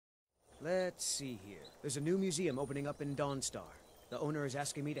Let's see here. There's a new museum opening up in Dawnstar. The owner is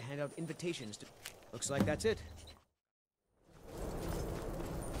asking me to hand out invitations to... Looks like that's it.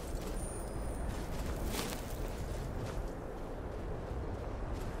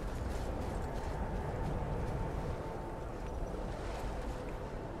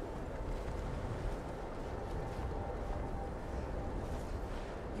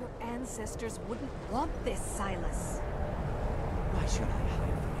 Your ancestors wouldn't want this, Silas. Why should I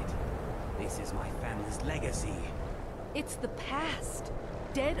hide from it? This is my family's legacy. It's the past.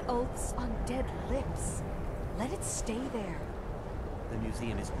 Dead oaths on dead lips. Let it stay there. The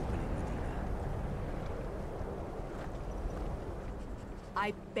museum is opening, Medina.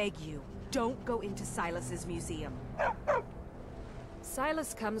 I beg you, don't go into Silas's museum.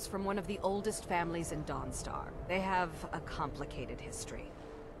 Silas comes from one of the oldest families in Dawnstar. They have a complicated history.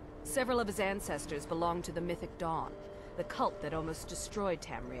 Several of his ancestors belong to the Mythic Dawn, the cult that almost destroyed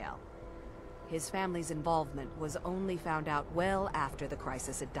Tamriel. His family's involvement was only found out well after the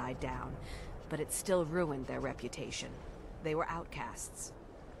crisis had died down, but it still ruined their reputation. They were outcasts.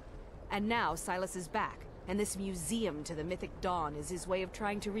 And now Silas is back, and this museum to the Mythic Dawn is his way of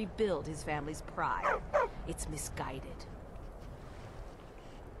trying to rebuild his family's pride. It's misguided.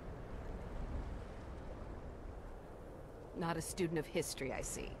 Not a student of history, I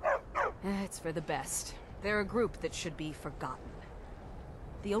see. It's for the best. They're a group that should be forgotten.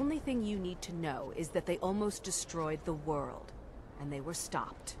 The only thing you need to know is that they almost destroyed the world, and they were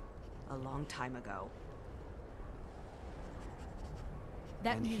stopped a long time ago.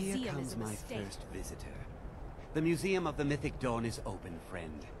 That and museum here comes is a my mistake. first visitor. The Museum of the Mythic Dawn is open,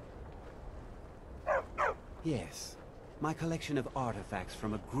 friend. Yes, my collection of artifacts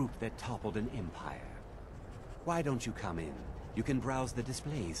from a group that toppled an empire. Why don't you come in? You can browse the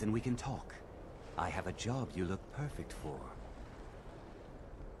displays and we can talk. I have a job you look perfect for.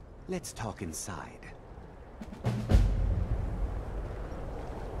 Let's talk inside.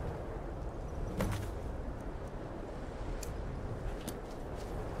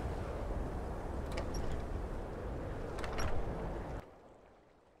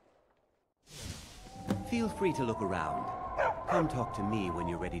 Feel free to look around. Come talk to me when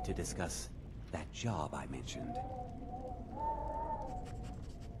you're ready to discuss that job I mentioned.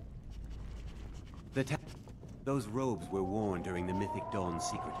 Those robes were worn during the Mythic Dawn's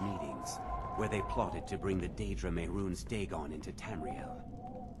secret meetings, where they plotted to bring the Daedra Mehrunes Dagon into Tamriel.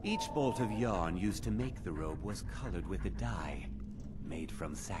 Each bolt of yarn used to make the robe was colored with a dye, made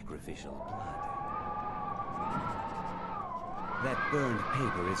from sacrificial blood. That burned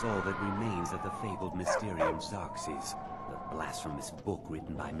paper is all that remains of the fabled Mysterium Xarxes, the blasphemous book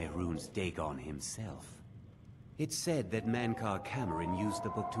written by Mehrunes Dagon himself. It's said that Mankar Cameron used the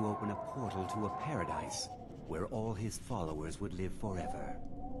book to open a portal to a paradise, where all his followers would live forever.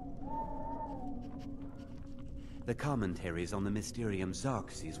 The commentaries on the Mysterium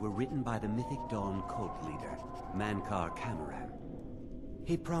Xarxes were written by the Mythic Dawn cult leader, Mankar Cameron.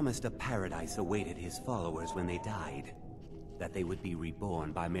 He promised a paradise awaited his followers when they died, that they would be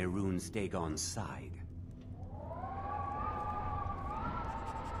reborn by Mehrunes Dagon's side.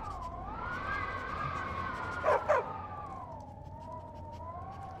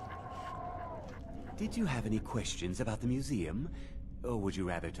 Did you have any questions about the museum? Or would you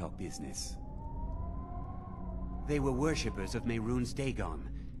rather talk business? They were worshippers of Mehrunes Dagon,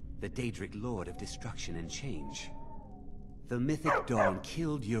 the Daedric Lord of Destruction and Change. The Mythic Dawn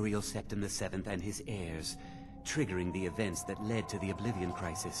killed Uriel Septim VII and his heirs, triggering the events that led to the Oblivion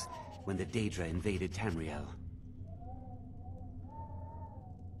Crisis, when the Daedra invaded Tamriel.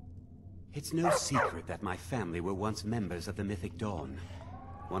 It's no secret that my family were once members of the Mythic Dawn.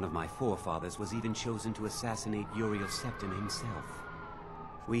 One of my forefathers was even chosen to assassinate Uriel Septim himself.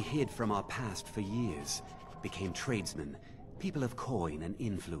 We hid from our past for years, became tradesmen, people of coin and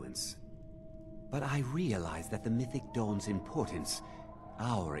influence. But I realized that the Mythic Dawn's importance,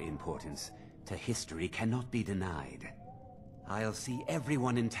 our importance, to history cannot be denied. I'll see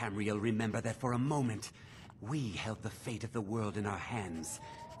everyone in Tamriel remember that for a moment, we held the fate of the world in our hands,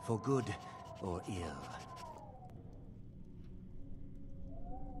 for good or ill.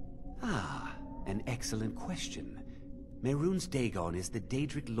 Ah, an excellent question. Mehrunes Dagon is the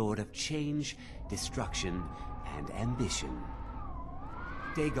Daedric Lord of Change, Destruction, and Ambition.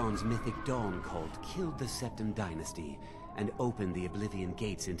 Dagon's Mythic Dawn cult killed the Septim Dynasty and opened the Oblivion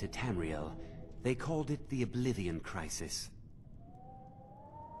Gates into Tamriel. They called it the Oblivion Crisis.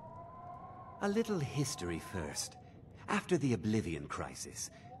 A little history first. After the Oblivion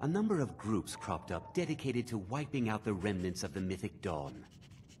Crisis, a number of groups cropped up dedicated to wiping out the remnants of the Mythic Dawn.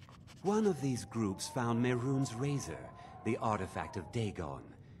 One of these groups found Mehrunes' razor, the artifact of Dagon.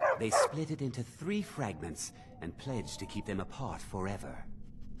 They split it into 3 fragments and pledged to keep them apart forever.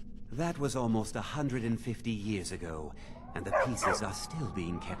 That was almost 150 years ago, and the pieces are still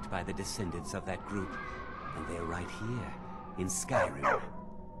being kept by the descendants of that group. And they're right here, in Skyrim.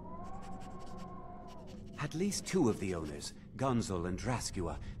 At least 2 of the owners, Gonzol and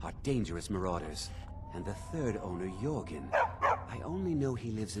Draskua, are dangerous marauders. And the 3rd owner, Jorgen, I only know he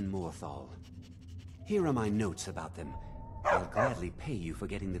lives in Morthal. Here are my notes about them. I'll gladly pay you for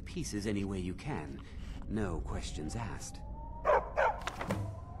getting the pieces any way you can. No questions asked.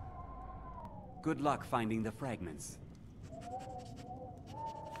 Good luck finding the fragments.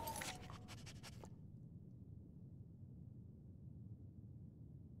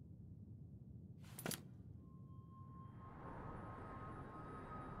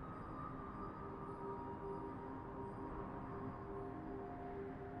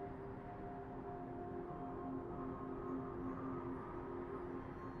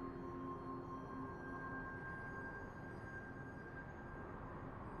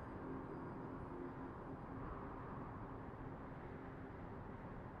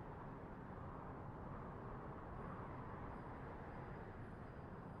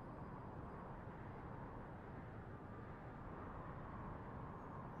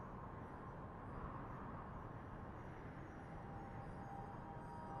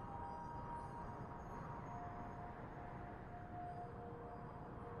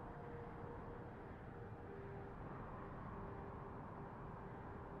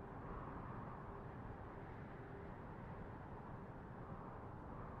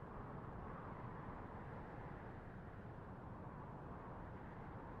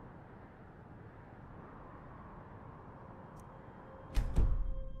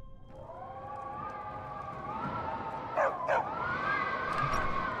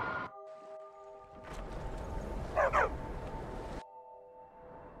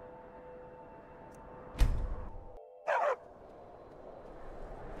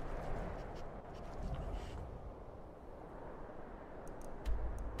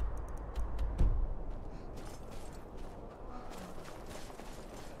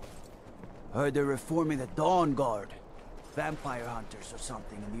 Heard they're reforming the Dawn Guard. Vampire hunters or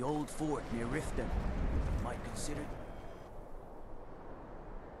something in the old fort near Riften. Might consider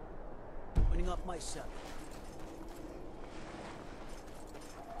opening up myself.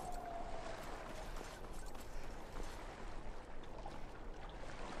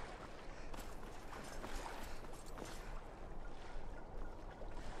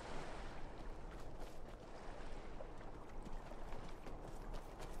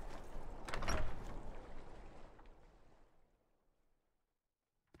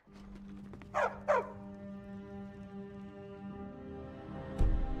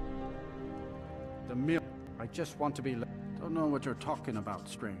 The mill. I just want to be Don't know what you're talking about,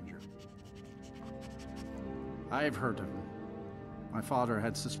 stranger. I've heard of him. My father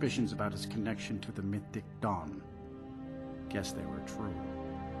had suspicions about his connection to the mythic Dawn. Guess they were true.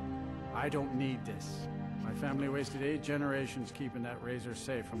 I don't need this. My family wasted 8 generations keeping that razor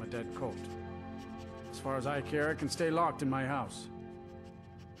safe from a dead cult. As far as I care, it can stay locked in my house.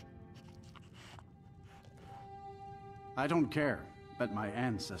 I don't care, but my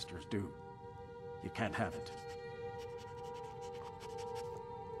ancestors do. You can't have it.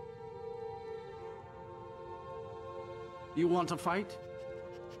 You want to fight?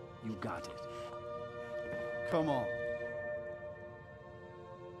 You got it. Come on.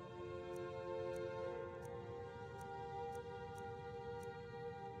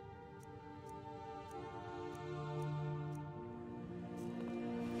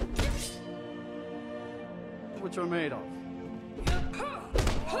 What you're made of.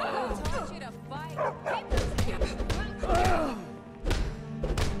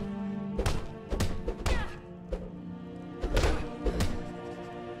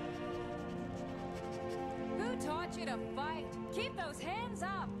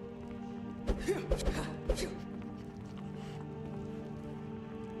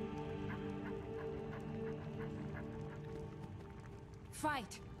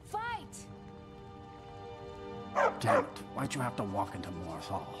 Fight! Fight! Damn it. Why'd you have to walk into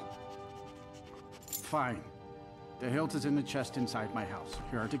Morthal? Fine. The hilt is in the chest inside my house.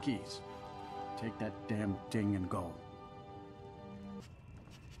 Here are the keys. Take that damn thing and go.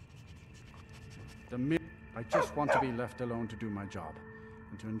 I just want to be left alone to do my job,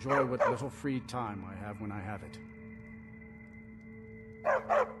 and to enjoy what little free time I have when I have it.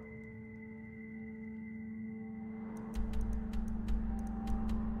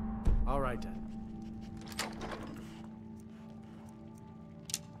 All right, then.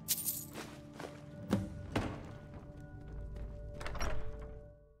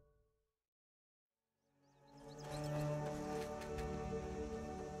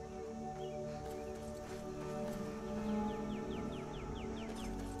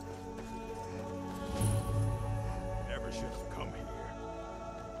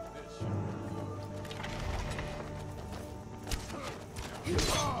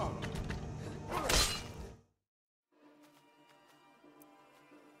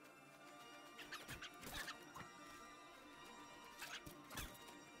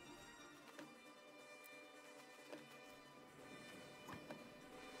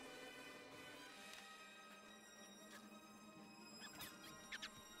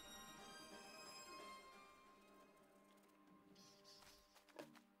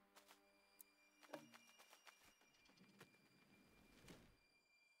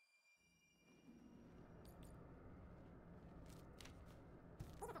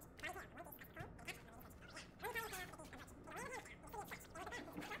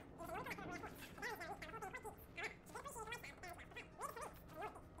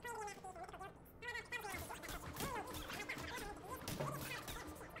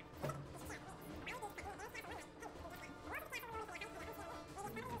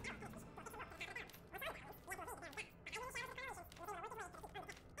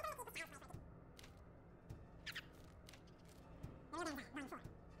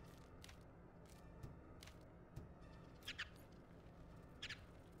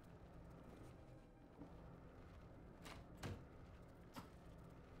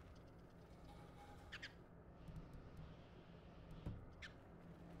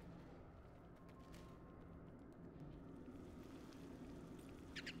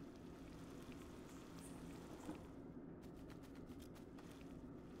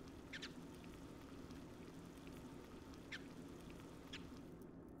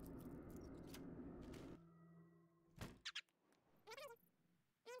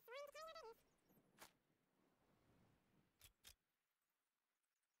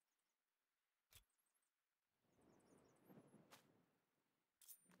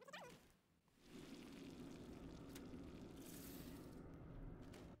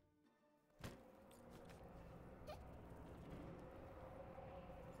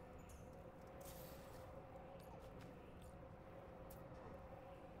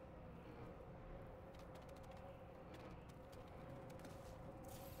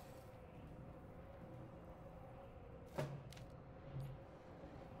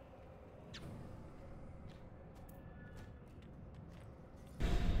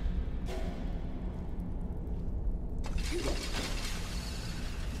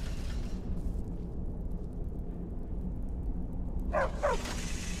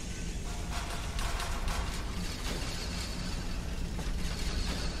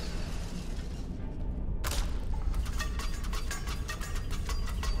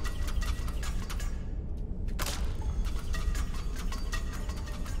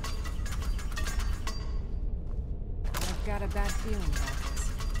 Got a bad feeling about this.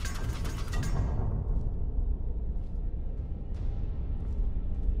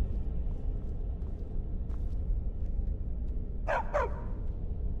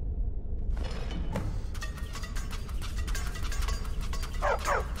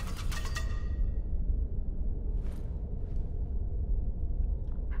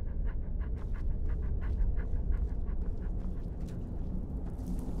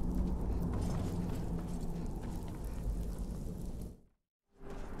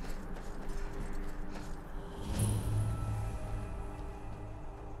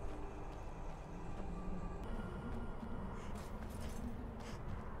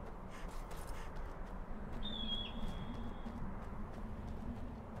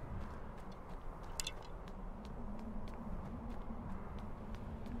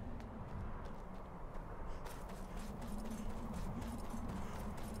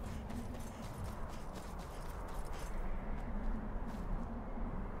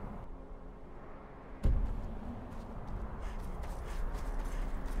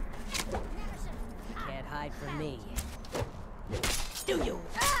 Hide from me. Do you?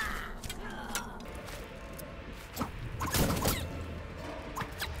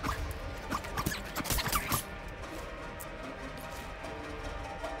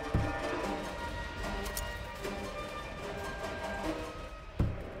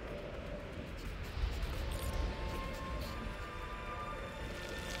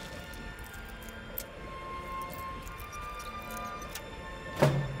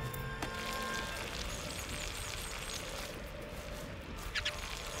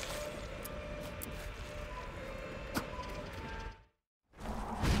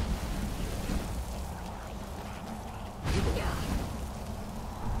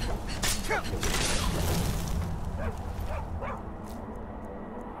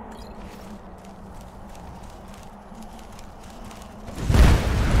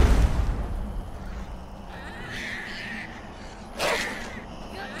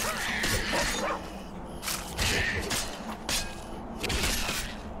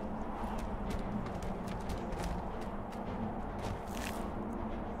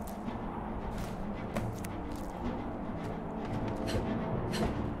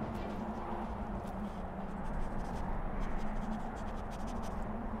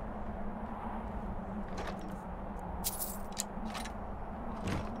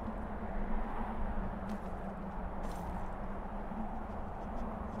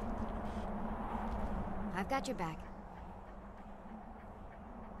 I've got your back.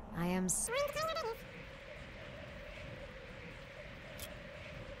 I am...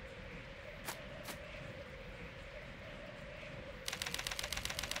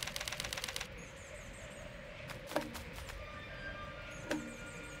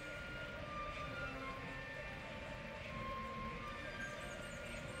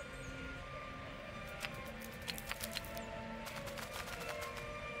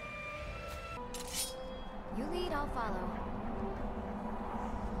 You lead, I'll follow.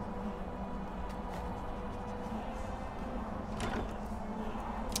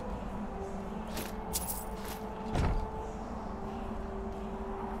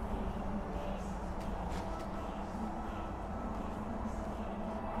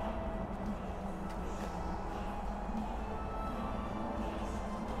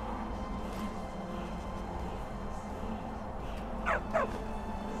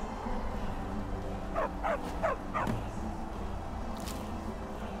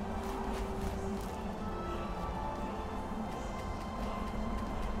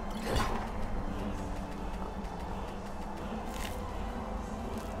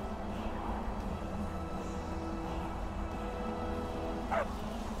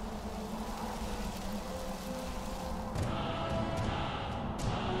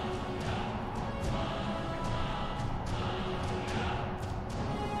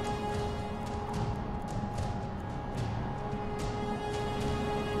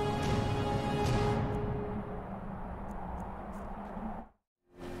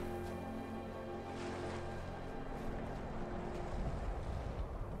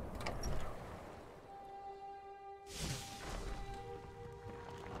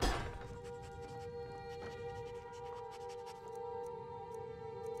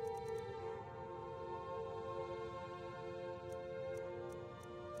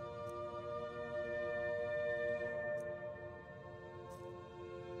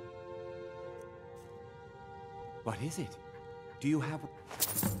 What is it? Do you have...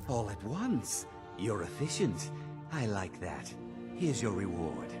 all at once? You're efficient. I like that. Here's your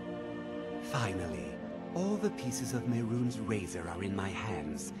reward. Finally, all the pieces of Mehrunes' razor are in my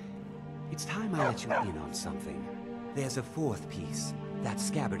hands. It's time I let you in on something. There's a fourth piece, that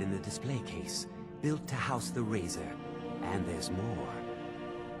scabbard in the display case, built to house the razor. And there's more.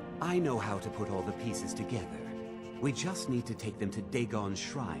 I know how to put all the pieces together. We just need to take them to Dagon's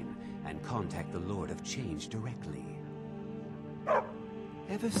shrine and contact the Lord of Change directly.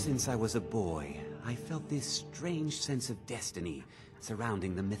 Ever since I was a boy, I felt this strange sense of destiny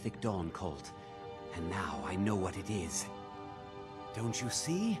surrounding the Mythic Dawn cult. And now I know what it is. Don't you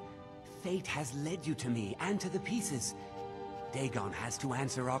see? Fate has led you to me and to the pieces. Dagon has to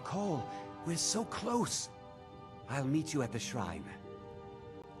answer our call. We're so close. I'll meet you at the shrine.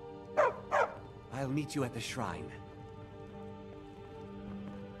 I'll meet you at the shrine.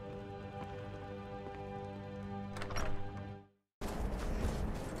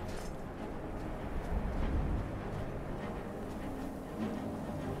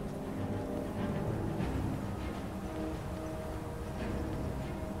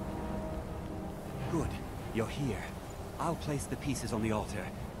 Good. You're here. I'll place the pieces on the altar,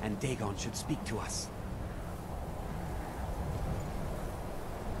 and Dagon should speak to us.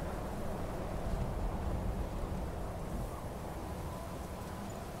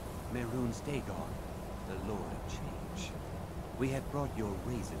 Mehrunes Dagon, the Lord of Change. We had brought your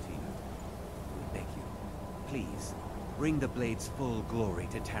razor to you. We beg you, please, bring the blade's full glory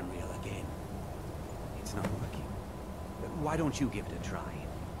to Tamriel again. It's not working. Why don't you give it a try?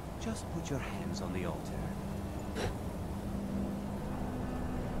 Just put your hands on the altar.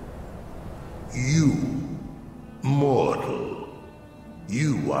 You, mortal,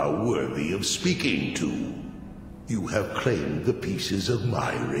 you are worthy of speaking to. You have claimed the pieces of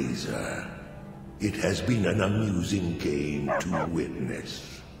my razor. It has been an amusing game to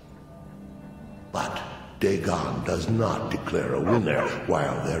witness. But Dagon does not declare a winner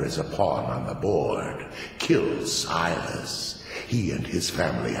while there is a pawn on the board. Kill Silas. He and his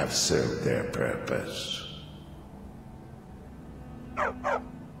family have served their purpose.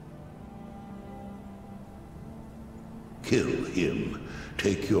 Kill him.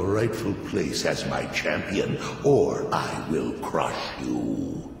 Take your rightful place as my champion, or I will crush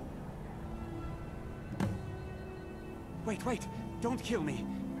you. Wait, don't kill me.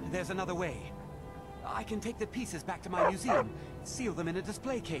 There's another way. I can take the pieces back to my museum, seal them in a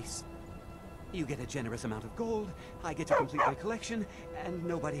display case. You get a generous amount of gold, I get to complete my collection, and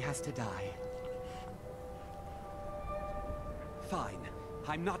nobody has to die. Fine.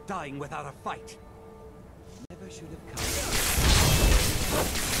 I'm not dying without a fight. Never should have come.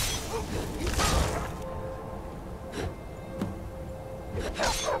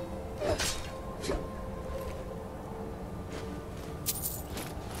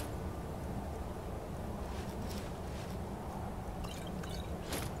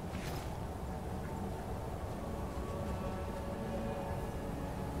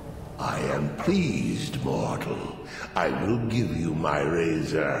 I am pleased, mortal. I will give you my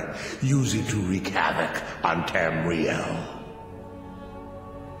razor. Use it to wreak havoc on Tamriel.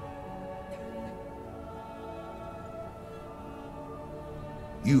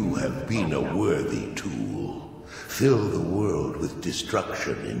 You have been a worthy tool. Fill the world with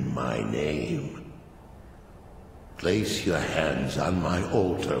destruction in my name. Place your hands on my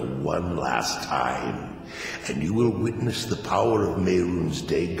altar one last time, and you will witness the power of Mehrunes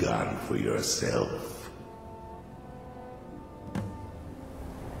Dagon for yourself.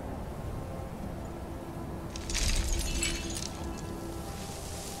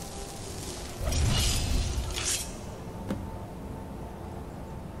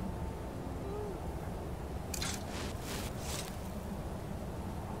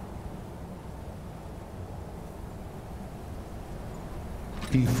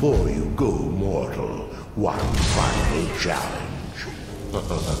 Before you go, mortal, one final challenge.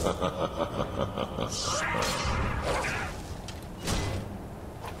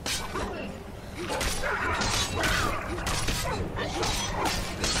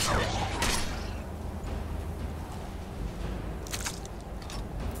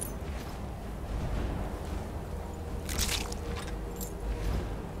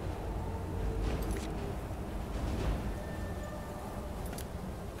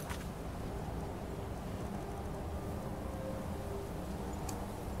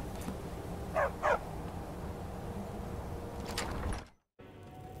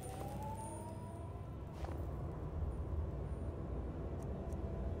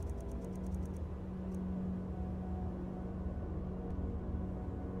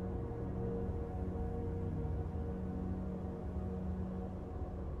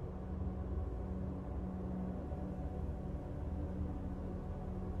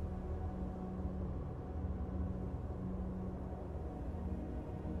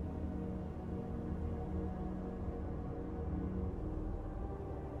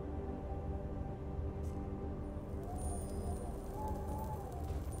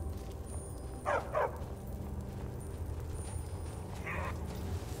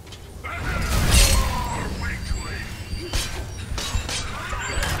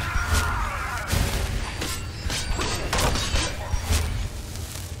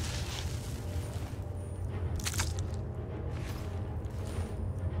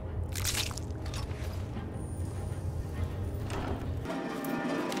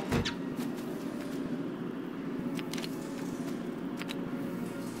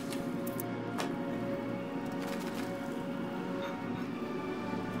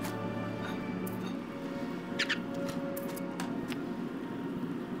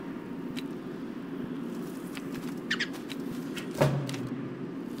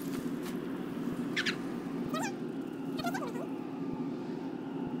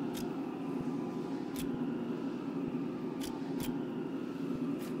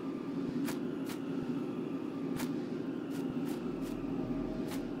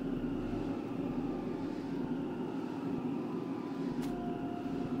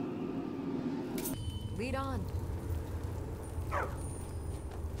 Lead on.